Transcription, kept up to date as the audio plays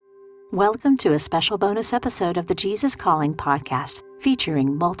Welcome to a special bonus episode of the Jesus Calling podcast,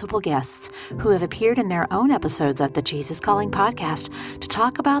 featuring multiple guests who have appeared in their own episodes of the Jesus Calling podcast to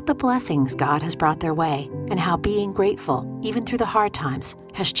talk about the blessings God has brought their way and how being grateful, even through the hard times,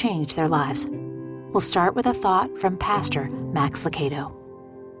 has changed their lives. We'll start with a thought from Pastor Max Lucado.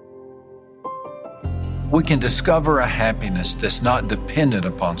 We can discover a happiness that's not dependent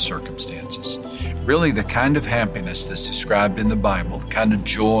upon circumstances. Really, the kind of happiness that's described in the Bible, the kind of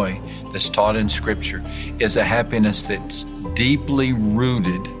joy that's taught in Scripture, is a happiness that's deeply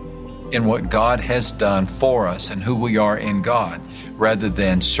rooted in what God has done for us and who we are in God, rather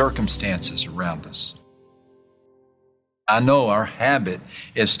than circumstances around us. I know our habit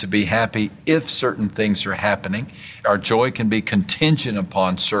is to be happy if certain things are happening. Our joy can be contingent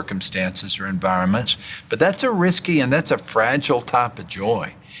upon circumstances or environments, but that's a risky and that's a fragile type of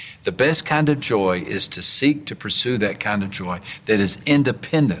joy. The best kind of joy is to seek to pursue that kind of joy that is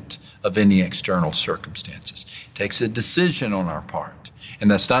independent of any external circumstances. It takes a decision on our part. And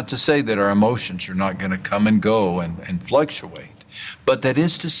that's not to say that our emotions are not going to come and go and fluctuate. But that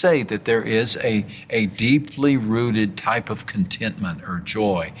is to say that there is a deeply rooted type of contentment or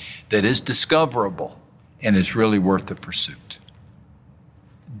joy that is discoverable and is really worth the pursuit.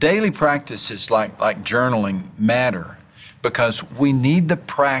 Daily practices like journaling matter because we need the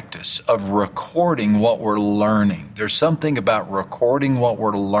practice of recording what we're learning. There's something about recording what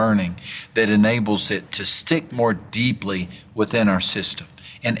we're learning that enables it to stick more deeply within our system.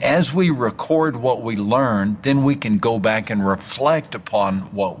 And as we record what we learn, then we can go back and reflect upon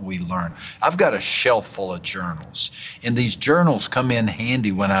what we learn. I've got a shelf full of journals, and these journals come in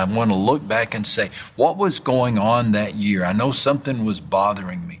handy when I want to look back and say, what was going on that year? I know something was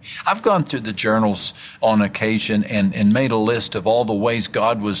bothering me. I've gone through the journals on occasion and made a list of all the ways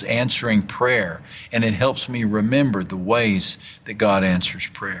God was answering prayer, and it helps me remember the ways that God answers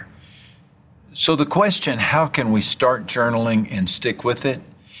prayer. So the question, how can we start journaling and stick with it?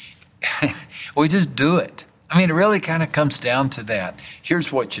 We just do it. I mean, it really kind of comes down to that.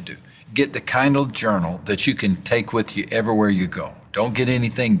 Here's what you do. Get the kind of journal that you can take with you everywhere you go. Don't get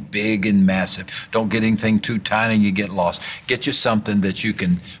anything big and massive. Don't get anything too tiny you get lost. Get you something that you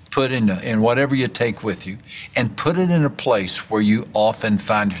can put in whatever you take with you and put it in a place where you often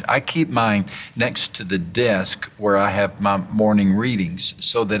find it. I keep mine next to the desk where I have my morning readings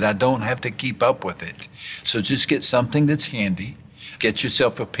so that I don't have to keep up with it. So just get something that's handy. Get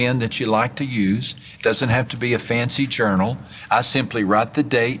yourself a pen that you like to use. It doesn't have to be a fancy journal. I simply write the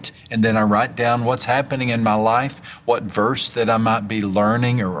date, and then I write down what's happening in my life, what verse that I might be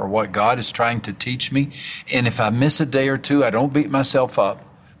learning or what God is trying to teach me. And if I miss a day or two, I don't beat myself up,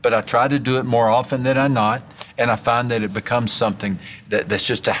 but I try to do it more often than I not. And I find that it becomes something that's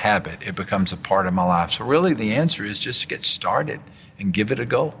just a habit. It becomes a part of my life. So really the answer is just get started and give it a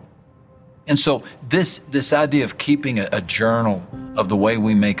go. And so this idea of keeping a journal of the way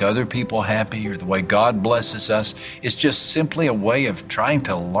we make other people happy or the way God blesses us is just simply a way of trying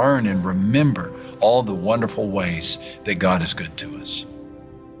to learn and remember all the wonderful ways that God is good to us.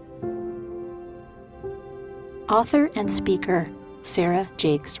 Author and speaker Sarah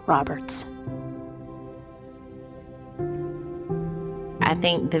Jakes Roberts. I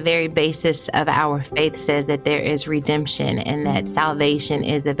think the very basis of our faith says that there is redemption and that salvation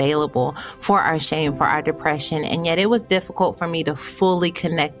is available for our shame, for our depression. And yet it was difficult for me to fully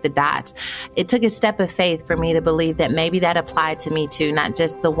connect the dots. It took a step of faith for me to believe that maybe that applied to me too, not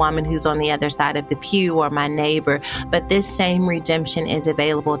just the woman who's on the other side of the pew or my neighbor, but this same redemption is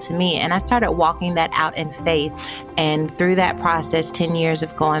available to me. And I started walking that out in faith. And through that process, 10 years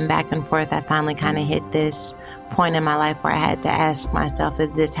of going back and forth, I finally kind of hit this point in my life where I had to ask myself,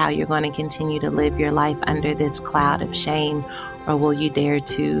 is this how you're going to continue to live your life under this cloud of shame, or will you dare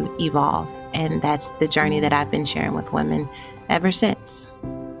to evolve? And that's the journey that I've been sharing with women ever since.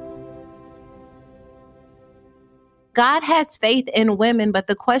 God has faith in women, but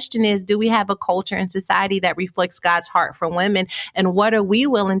the question is, do we have a culture and society that reflects God's heart for women? And what are we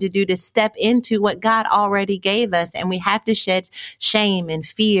willing to do to step into what God already gave us? And we have to shed shame and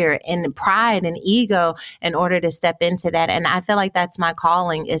fear and pride and ego in order to step into that. And I feel like that's my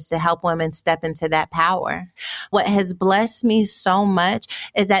calling, is to help women step into that power. What has blessed me so much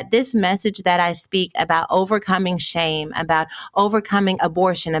is that this message that I speak about overcoming shame, about overcoming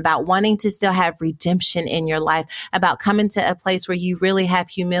abortion, about wanting to still have redemption in your life, about coming to a place where you really have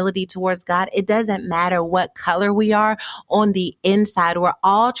humility towards God. It doesn't matter what color we are on the inside. We're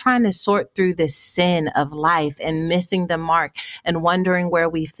all trying to sort through the sin of life and missing the mark and wondering where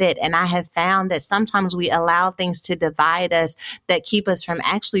we fit. And I have found that sometimes we allow things to divide us that keep us from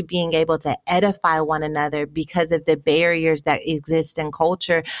actually being able to edify one another because of the barriers that exist in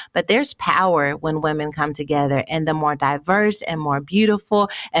culture. But there's power when women come together, and the more diverse and more beautiful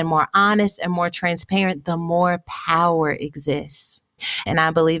and more honest and more transparent, the more power exists. And I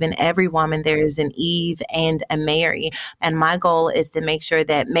believe in every woman, there is an Eve and a Mary. And my goal is to make sure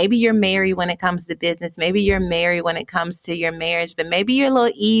that maybe you're Mary when it comes to business. Maybe you're Mary when it comes to your marriage, but maybe you're a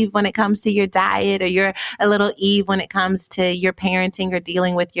little Eve when it comes to your diet, or you're a little Eve when it comes to your parenting or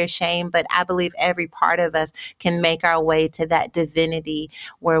dealing with your shame. But I believe every part of us can make our way to that divinity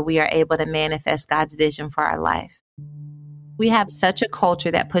where we are able to manifest God's vision for our life. We have such a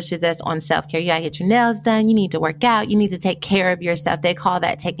culture that pushes us on self-care. You gotta get your nails done. You need to work out. You need to take care of yourself. They call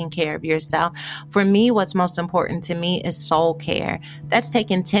that taking care of yourself. For me, what's most important to me is soul care. That's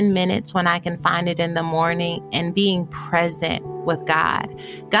taking 10 minutes when I can find it in the morning and being present with God.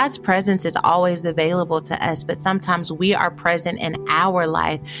 God's presence is always available to us, but sometimes we are present in our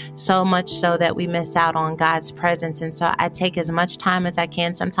life so much so that we miss out on God's presence. And so I take as much time as I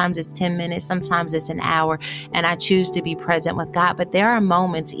can. Sometimes it's 10 minutes, sometimes it's an hour, and I choose to be present with God. But there are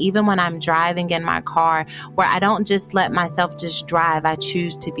moments, even when I'm driving in my car, where I don't just let myself just drive. I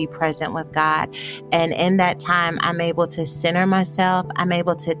choose to be present with God. And in that time, I'm able to center myself. I'm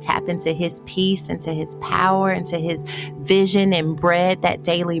able to tap into His peace, into His power, into His vision and bread, that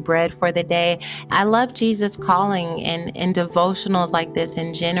daily bread for the day. I love Jesus Calling and devotionals like this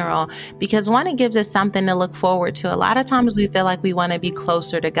in general, because one, it gives us something to look forward to. A lot of times we feel like we want to be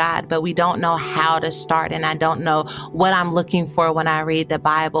closer to God, but we don't know how to start. And I don't know what I'm looking for when I read the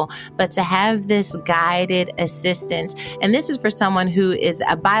Bible. But to have this guided assistance, and this is for someone who is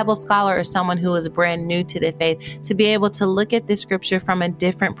a Bible scholar or someone who is brand new to the faith, to be able to look at the scripture from a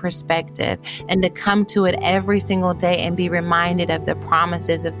different perspective and to come to it every single day and be reminded of the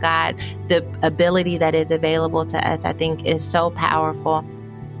promises of God, the ability that is available to us, I think is so powerful.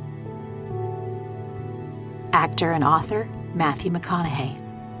 Actor and author Matthew McConaughey.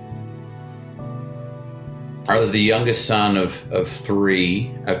 I was the youngest son of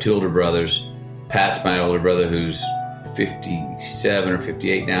three. I have two older brothers. Pat's my older brother, who's 57 or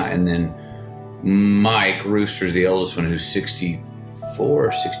 58 now. And then Mike Rooster's the oldest one, who's 64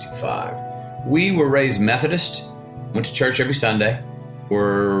 or 65. We were raised Methodist, went to church every Sunday.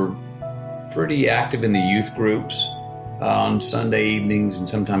 We're pretty active in the youth groups on Sunday evenings and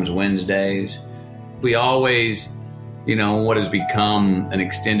sometimes Wednesdays. We always, what has become an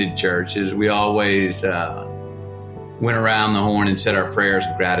extended church is we always went around the horn and said our prayers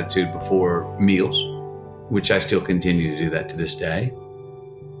of gratitude before meals, which I still continue to do that to this day.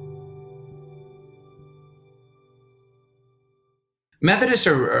 Methodists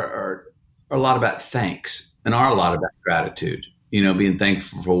are a lot about thanks and are a lot about gratitude, being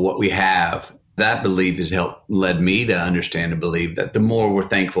thankful for what we have. That belief has led me to understand and believe that the more we're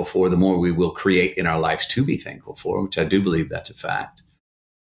thankful for, the more we will create in our lives to be thankful for, which I do believe that's a fact.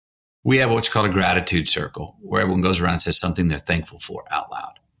 We have what's called a gratitude circle, where everyone goes around and says something they're thankful for out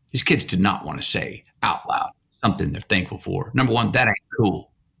loud. These kids did not want to say out loud something they're thankful for. Number one, that ain't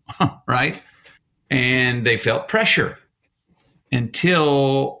cool, right? And they felt pressure.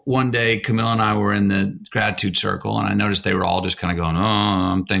 Until one day, Camille and I were in the gratitude circle, and I noticed they were all just kind of going, "Oh,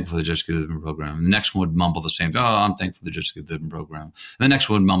 I'm thankful for the Just Good Living program." And the next one would mumble the same thing. "Oh, I'm thankful for the Just Good Living program." And the next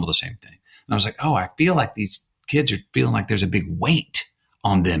one would mumble the same thing. And I was like, "Oh, I feel like these kids are feeling like there's a big weight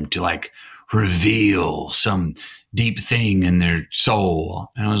on them to reveal some deep thing in their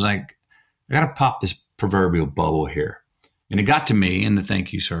soul." And I was like, I got to pop this proverbial bubble here. And it got to me in the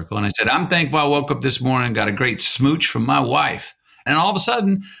thank you circle. And I said, "I'm thankful I woke up this morning and got a great smooch from my wife." And all of a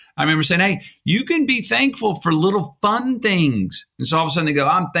sudden, I remember saying, "Hey, you can be thankful for little fun things." And so all of a sudden they go,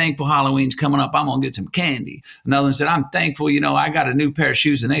 "I'm thankful Halloween's coming up. I'm going to get some candy." Another one said, "I'm thankful, I got a new pair of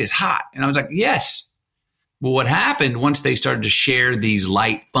shoes and it's hot." And I was like, yes. Well, what happened once they started to share these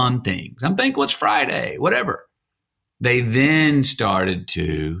light, fun things? I'm thankful it's Friday, whatever. They then started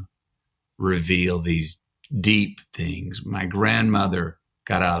to reveal these deep things. My grandmother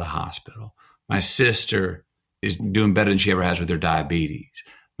got out of the hospital. My sister is doing better than she ever has with her diabetes.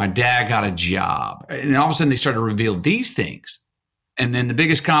 My dad got a job. And all of a sudden they started to reveal these things. And then the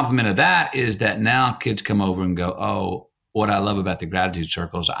biggest compliment of that is that now kids come over and go, "Oh, what I love about the gratitude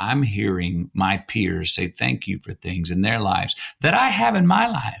circles, I'm hearing my peers say thank you for things in their lives that I have in my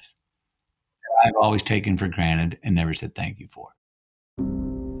life that I've always taken for granted and never said thank you for."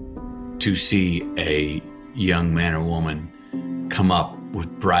 To see a young man or woman come up with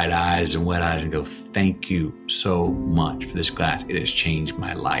bright eyes and wet eyes and go, thank you so much for this class. It has changed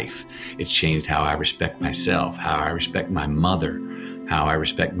my life. It's changed how I respect myself, how I respect my mother, how I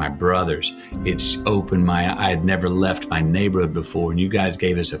respect my brothers. It's opened I had never left my neighborhood before. And you guys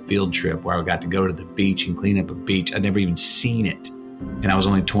gave us a field trip where I got to go to the beach and clean up a beach. I'd never even seen it. And I was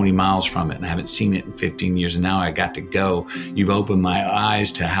only 20 miles from it, and I haven't seen it in 15 years. And now I got to go. You've opened my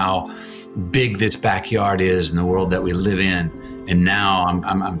eyes to how big this backyard is in the world that we live in. And now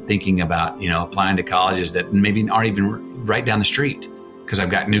I'm thinking about, applying to colleges that maybe aren't even right down the street, because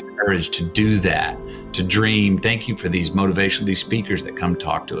I've got new courage to do that, to dream. Thank you for these speakers that come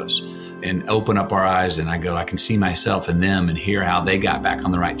talk to us and open up our eyes. And I can see myself in them and hear how they got back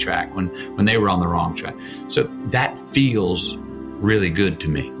on the right track when they were on the wrong track. So that feels really good to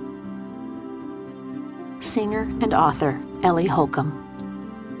me. Singer and author Ellie Holcomb.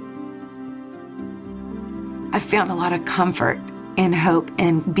 I found a lot of comfort and hope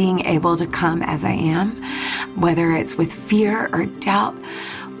in being able to come as I am, whether it's with fear or doubt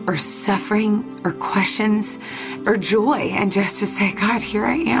or suffering or questions or joy, and just to say, God, here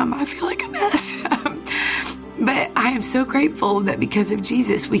I am. I feel like a mess. But I am so grateful that because of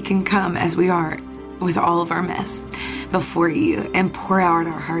Jesus, we can come as we are with all of our mess before you and pour out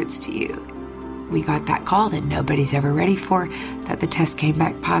our hearts to you. We got that call that nobody's ever ready for, that the test came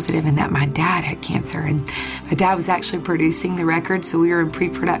back positive, and that my dad had cancer. And my dad was actually producing the record, so we were in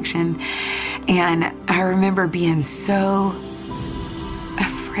pre-production. And I remember being so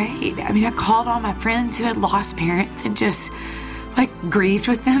afraid. I mean, I called all my friends who had lost parents and just grieved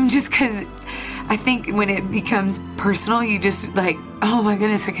with them, just because I think when it becomes personal, you just oh my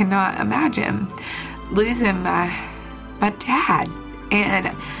goodness, I cannot imagine losing my dad.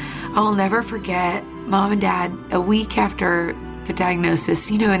 And I'll never forget Mom and Dad a week after the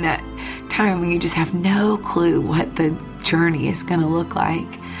diagnosis, in that time when you just have no clue what the journey is going to look like.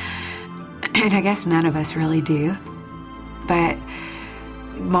 And I guess none of us really do. But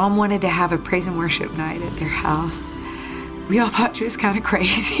Mom wanted to have a praise and worship night at their house. We all thought she was kind of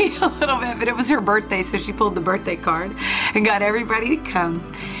crazy a little bit, but it was her birthday, so she pulled the birthday card and got everybody to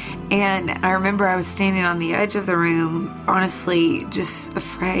come. And I remember I was standing on the edge of the room, honestly, just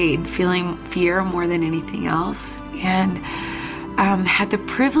afraid, feeling fear more than anything else. And had the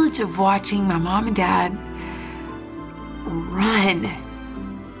privilege of watching my mom and dad run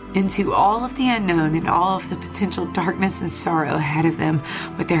into all of the unknown and all of the potential darkness and sorrow ahead of them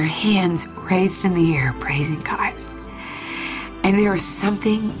with their hands raised in the air, praising God. And there was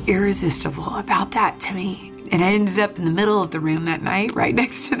something irresistible about that to me. And I ended up in the middle of the room that night, right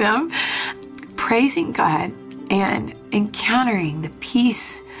next to them, praising God and encountering the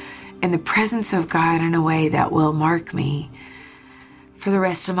peace and the presence of God in a way that will mark me for the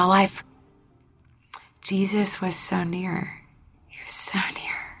rest of my life. Jesus was so near. He was so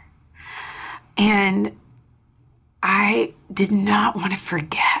near. And I did not want to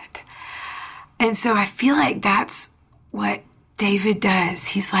forget. And so I feel like that's what David does.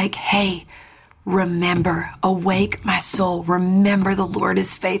 He's like, hey, remember, awake my soul. Remember the Lord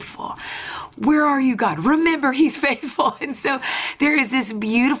is faithful. Where are you, God? Remember he's faithful. And so there is this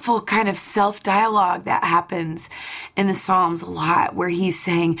beautiful kind of self-dialogue that happens in the Psalms a lot where he's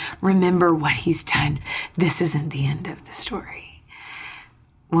saying, remember what he's done. This isn't the end of the story.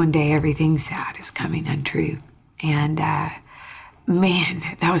 One day everything sad is coming untrue. And man,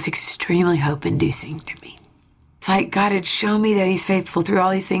 that was extremely hope-inducing to me. It's like God had shown me that he's faithful through all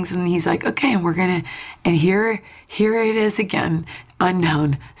these things. And he's like, okay, and here it is again,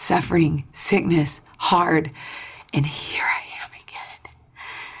 unknown, suffering, sickness, hard. And here I am again.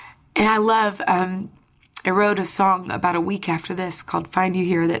 And I love, I wrote a song about a week after this called Find You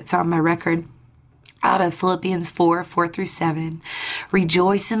Here that's on my record out of Philippians 4:4-7.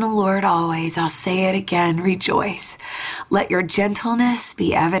 Rejoice in the Lord always. I'll say it again, rejoice. Let your gentleness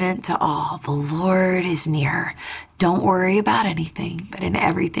be evident to all. The Lord is near. Don't worry about anything, but in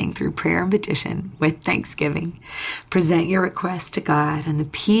everything through prayer and petition with thanksgiving. Present your requests to God, and the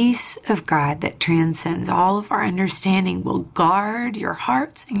peace of God that transcends all of our understanding will guard your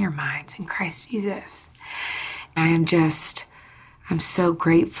hearts and your minds in Christ Jesus. I'm so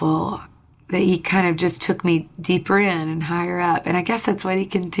grateful that he kind of just took me deeper in and higher up. And I guess that's what he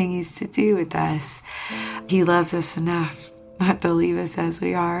continues to do with us. He loves us enough not to leave us as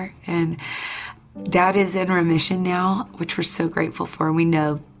we are. And Dad is in remission now, which we're so grateful for. We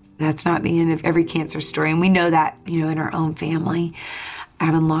know that's not the end of every cancer story. And we know that, in our own family. I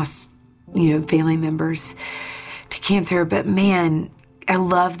haven't lost, family members to cancer. But man, I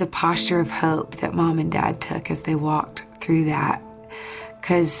love the posture of hope that Mom and Dad took as they walked through that.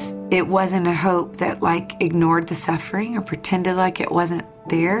 because it wasn't a hope that like ignored the suffering or pretended like it wasn't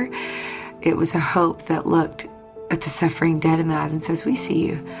there. It was a hope that looked at the suffering dead in the eyes and says, we see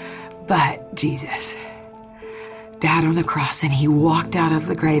you, but Jesus died on the cross and he walked out of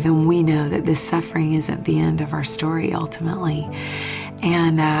the grave, and we know that this suffering isn't the end of our story ultimately.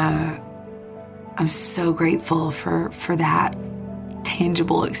 And I'm so grateful for that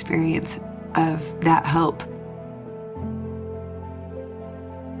tangible experience of that hope.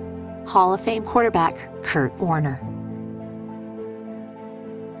 Hall of Fame quarterback Kurt Warner.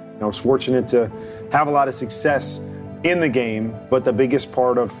 I was fortunate to have a lot of success in the game, but the biggest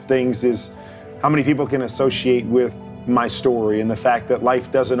part of things is how many people can associate with my story and the fact that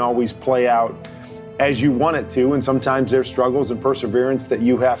life doesn't always play out as you want it to, and sometimes there's struggles and perseverance that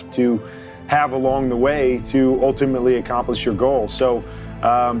you have to have along the way to ultimately accomplish your goal. So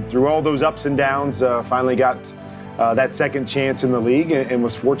through all those ups and downs, finally got that second chance in the league and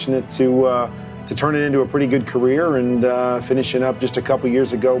was fortunate to turn it into a pretty good career and finishing up just a couple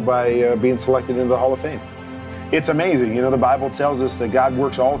years ago by being selected into the Hall of Fame. It's amazing. You know, the Bible tells us that God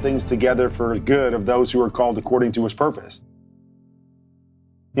works all things together for good of those who are called according to his purpose.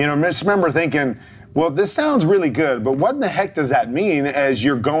 You know, I just remember thinking, well, this sounds really good, but what in the heck does that mean as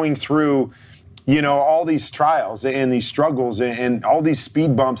you're going through, you know, all these trials and these struggles and all these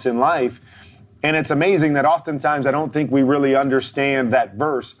speed bumps in life? And it's amazing that oftentimes I don't think we really understand that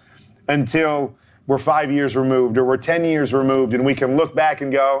verse until we're 5 years removed or we're 10 years removed, and we can look back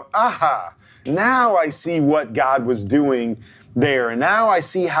and go, aha, now I see what God was doing there. And now I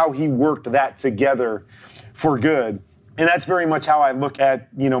see how he worked that together for good. And that's very much how I look at,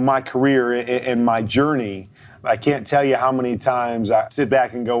 you know, my career and my journey. I can't tell you how many times I sit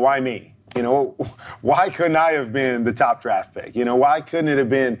back and go, why me? You know, why couldn't I have been the top draft pick? You know, why couldn't it have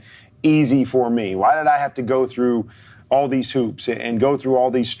been easy for me? Why did I have to go through all these hoops and go through all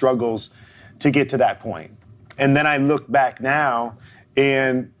these struggles to get to that point? And then I look back now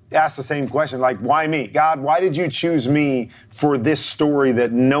and ask the same question, like, why me? God, why did you choose me for this story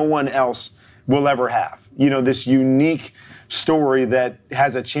that no one else will ever have? You know, this unique story that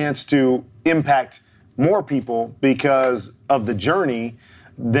has a chance to impact more people because of the journey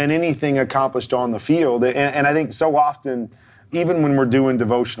than anything accomplished on the field. And I think so often, even when we're doing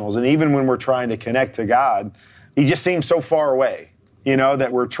devotionals and even when we're trying to connect to God, he just seems so far away, you know,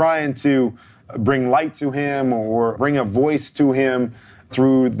 that we're trying to bring light to him or bring a voice to him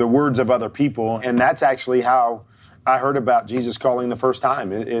through the words of other people. And that's actually how I heard about Jesus Calling the first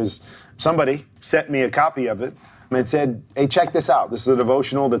time. Is somebody sent me a copy of it and it said, hey, check this out. This is a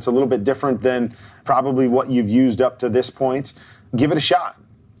devotional that's a little bit different than probably what you've used up to this point. Give it a shot.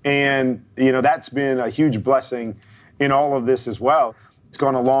 And, you know, that's been a huge blessing in all of this as well. It's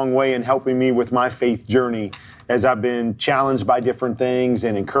gone a long way in helping me with my faith journey as I've been challenged by different things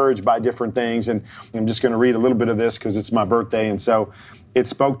and encouraged by different things. And I'm just going to read a little bit of this because it's my birthday. And so it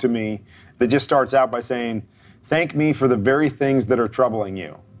spoke to me. That just starts out by saying, thank me for the very things that are troubling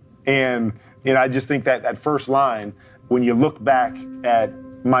you. And, you know, I just think that first line, when you look back at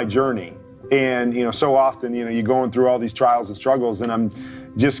my journey, and, you know, so often, you know, you're going through all these trials and struggles, and I'm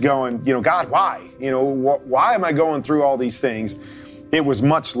just going, you know, God, why? You know, why am I going through all these things? It was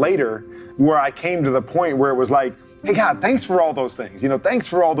much later where I came to the point where it was like, hey, God, thanks for all those things. You know, thanks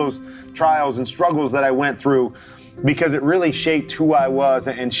for all those trials and struggles that I went through, because it really shaped who I was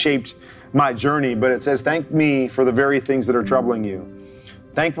and shaped my journey. But it says, thank me for the very things that are troubling you.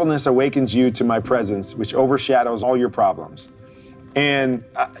 Thankfulness awakens you to my presence, which overshadows all your problems. And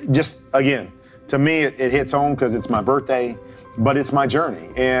just, again, to me, it hits home because it's my birthday, but it's my journey.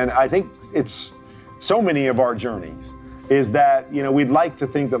 And I think it's so many of our journeys is that, you know, we'd like to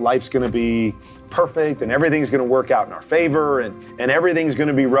think that life's going to be perfect and everything's going to work out in our favor and everything's going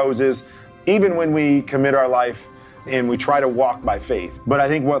to be roses, even when we commit our life and we try to walk by faith. But I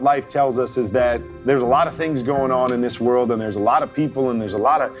think what life tells us is that there's a lot of things going on in this world, and there's a lot of people, and there's a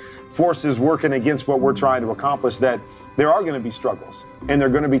lot of forces working against what we're trying to accomplish, that there are going to be struggles and there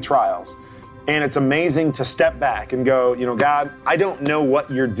are going to be trials. And it's amazing to step back and go, you know, God, I don't know what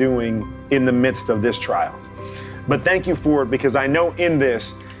you're doing in the midst of this trial, but thank you for it, because I know in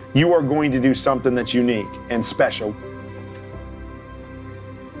this you are going to do something that's unique and special.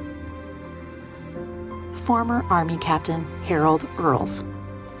 Former Army Captain Harold Earls.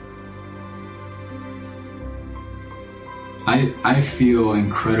 I feel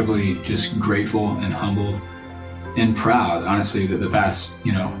incredibly just grateful and humbled and proud, honestly, that the past,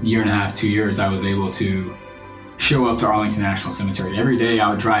 year and a half, 2 years, I was able to show up to Arlington National Cemetery. Every day I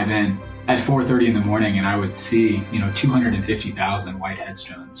would drive in at 4:30 in the morning and I would see, 250,000 white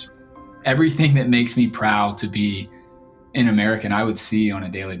headstones. Everything that makes me proud to be in America and I would see on a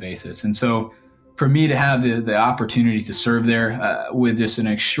daily basis. And so for me to have the opportunity to serve there with just an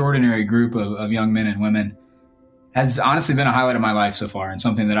extraordinary group of young men and women has honestly been a highlight of my life so far, and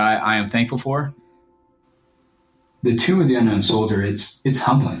something that I am thankful for. The Tomb of the Unknown Soldier, it's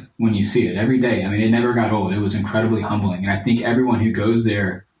humbling when you see it every day. I mean, it never got old. It was incredibly humbling. And I think everyone who goes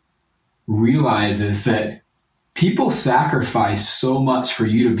there realizes that people sacrifice so much for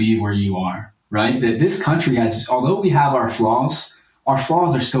you to be where you are, right? That this country has, although we have our flaws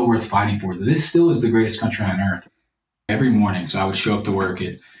are still worth fighting for. This still is the greatest country on earth. Every morning, so I would show up to work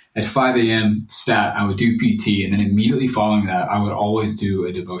at 5 a.m. stat, I would do PT, and then immediately following that, I would always do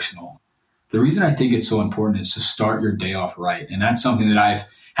a devotional. The reason I think it's so important is to start your day off right. And that's something that I've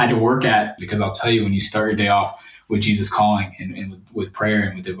had to work at, because I'll tell you, when you start your day off with Jesus Calling and with prayer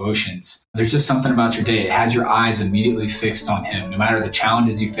and with devotions, there's just something about your day. It has your eyes immediately fixed on him. No matter the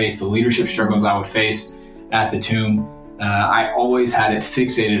challenges you face, the leadership struggles I would face at the tomb, I always had it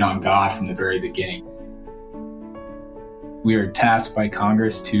fixated on God from the very beginning. We are tasked by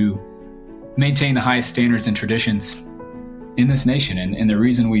Congress to maintain the highest standards and traditions in this nation. And the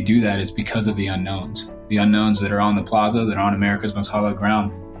reason we do that is because of the unknowns that are on the plaza, that are on America's most hallowed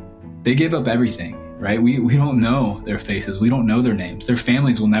ground. They give up everything, right? We don't know their faces. We don't know their names. Their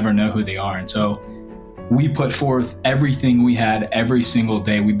families will never know who they are. And so we put forth everything we had every single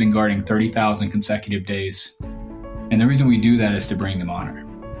day. We've been guarding 30,000 consecutive days. And the reason we do that is to bring them honor,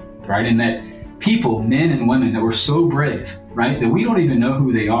 right? And that people, men and women that were so brave, right, that we don't even know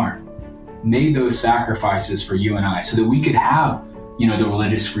who they are, made those sacrifices for you and I, so that we could have, the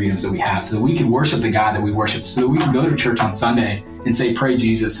religious freedoms that we have, so that we could worship the God that we worship, so that we could go to church on Sunday and say, pray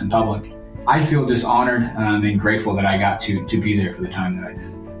Jesus in public. I feel just honored and grateful that I got to be there for the time that I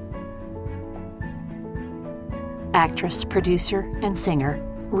did. Actress, producer, and singer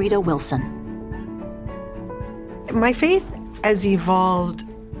Rita Wilson. My faith has evolved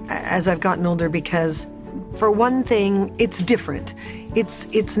as I've gotten older because, for one thing, it's different.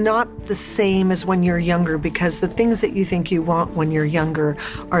 It's not the same as when you're younger, because the things that you think you want when you're younger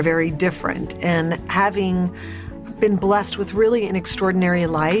are very different. And having been blessed with really an extraordinary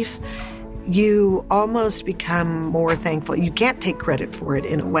life, you almost become more thankful. You can't take credit for it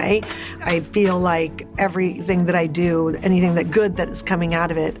in a way. I feel like everything that I do, anything that good that is coming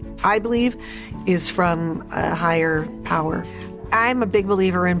out of it, I believe is from a higher power. I'm a big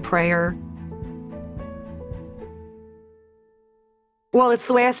believer in prayer. Well, it's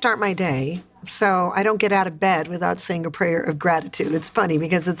the way I start my day. So I don't get out of bed without saying a prayer of gratitude. It's funny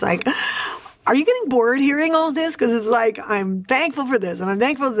because it's like, are you getting bored hearing all this? Because it's like, I'm thankful for this and I'm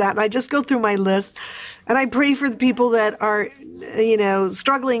thankful for that. And I just go through my list and I pray for the people that are,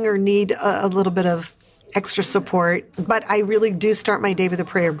 struggling or need a little bit of extra support. But I really do start my day with a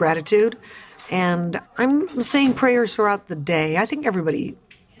prayer of gratitude. And I'm saying prayers throughout the day. I think everybody,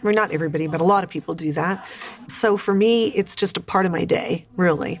 or not everybody, but a lot of people do that. So for me, it's just a part of my day,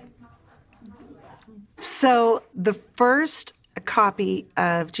 really. So the first copy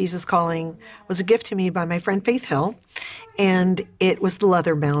of Jesus Calling was a gift to me by my friend Faith Hill, and it was the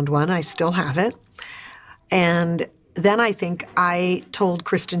leather-bound one. I still have it. And then I think I told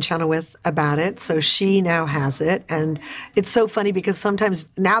Kristen Chenoweth about it, so she now has it. And it's so funny because sometimes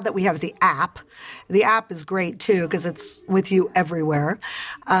now that we have the app is great too because it's with you everywhere.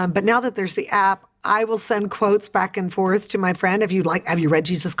 But now that there's the app, I will send quotes back and forth to my friend. Have you read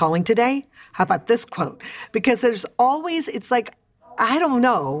Jesus Calling today? How about this quote? Because there's always, it's like, I don't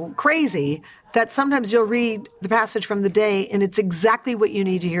know, crazy that sometimes you'll read the passage from the day and it's exactly what you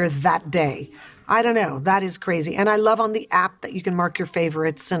need to hear that day. I don't know. That is crazy. And I love on the app that you can mark your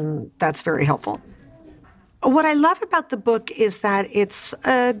favorites, and that's very helpful. What I love about the book is that it's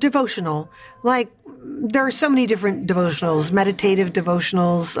devotional. Like, there are so many different devotionals, meditative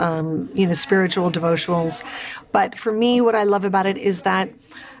devotionals, spiritual devotionals. But for me, what I love about it is that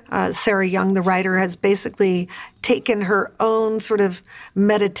Sarah Young, the writer, has basically taken her own sort of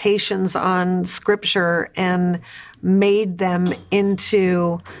meditations on Scripture and made them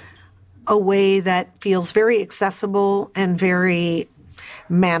into a way that feels very accessible and very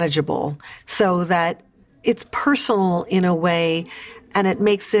manageable, so that it's personal in a way, and it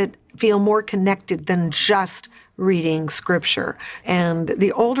makes it feel more connected than just reading Scripture. And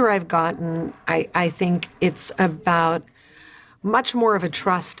the older I've gotten, I think it's about much more of a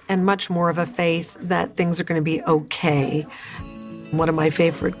trust and much more of a faith that things are going to be okay. One of my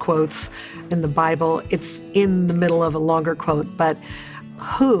favorite quotes in the Bible, it's in the middle of a longer quote, but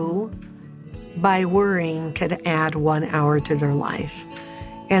who by worrying could add 1 hour to their life?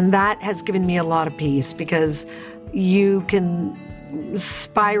 And that has given me a lot of peace, because you can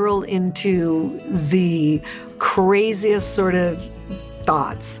spiral into the craziest sort of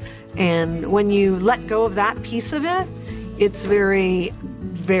thoughts. And when you let go of that piece of it, it's very,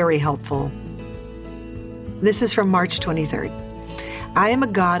 very helpful. This is from March 23rd. I am a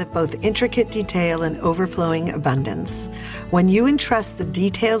God of both intricate detail and overflowing abundance. When you entrust the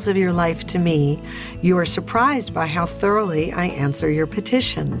details of your life to me, you are surprised by how thoroughly I answer your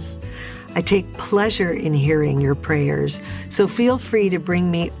petitions. I take pleasure in hearing your prayers, so feel free to bring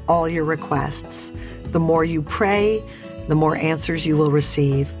me all your requests. The more you pray, the more answers you will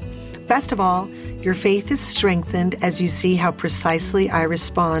receive. Best of all, your faith is strengthened as you see how precisely I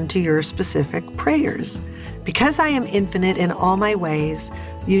respond to your specific prayers. Because I am infinite in all my ways,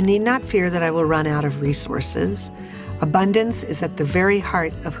 you need not fear that I will run out of resources. Abundance is at the very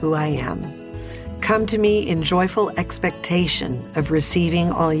heart of who I am. Come to me in joyful expectation of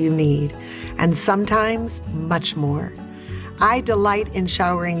receiving all you need, and sometimes much more. I delight in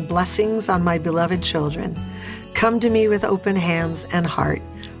showering blessings on my beloved children. Come to me with open hands and heart,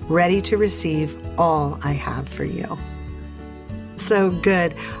 ready to receive all I have for you. So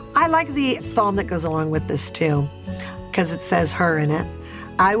good. I like the psalm that goes along with this too, because it says her in it.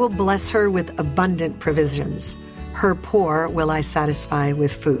 I will bless her with abundant provisions. Her poor will I satisfy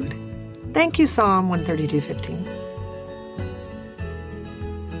with food. Thank you, Psalm 132:15.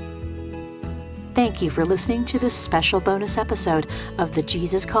 Thank you for listening to this special bonus episode of the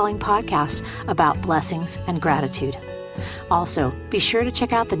Jesus Calling podcast about blessings and gratitude. Also, be sure to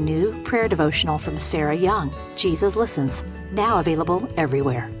check out the new prayer devotional from Sarah Young, Jesus Listens, now available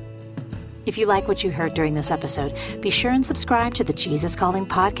everywhere. If you like what you heard during this episode, be sure and subscribe to the Jesus Calling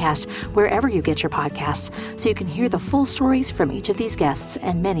podcast wherever you get your podcasts so you can hear the full stories from each of these guests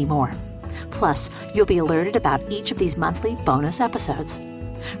and many more. Plus, you'll be alerted about each of these monthly bonus episodes.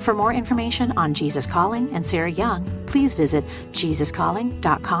 For more information on Jesus Calling and Sarah Young, please visit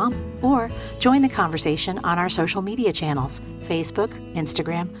JesusCalling.com or join the conversation on our social media channels, Facebook,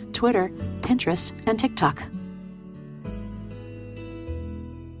 Instagram, Twitter, Pinterest, and TikTok.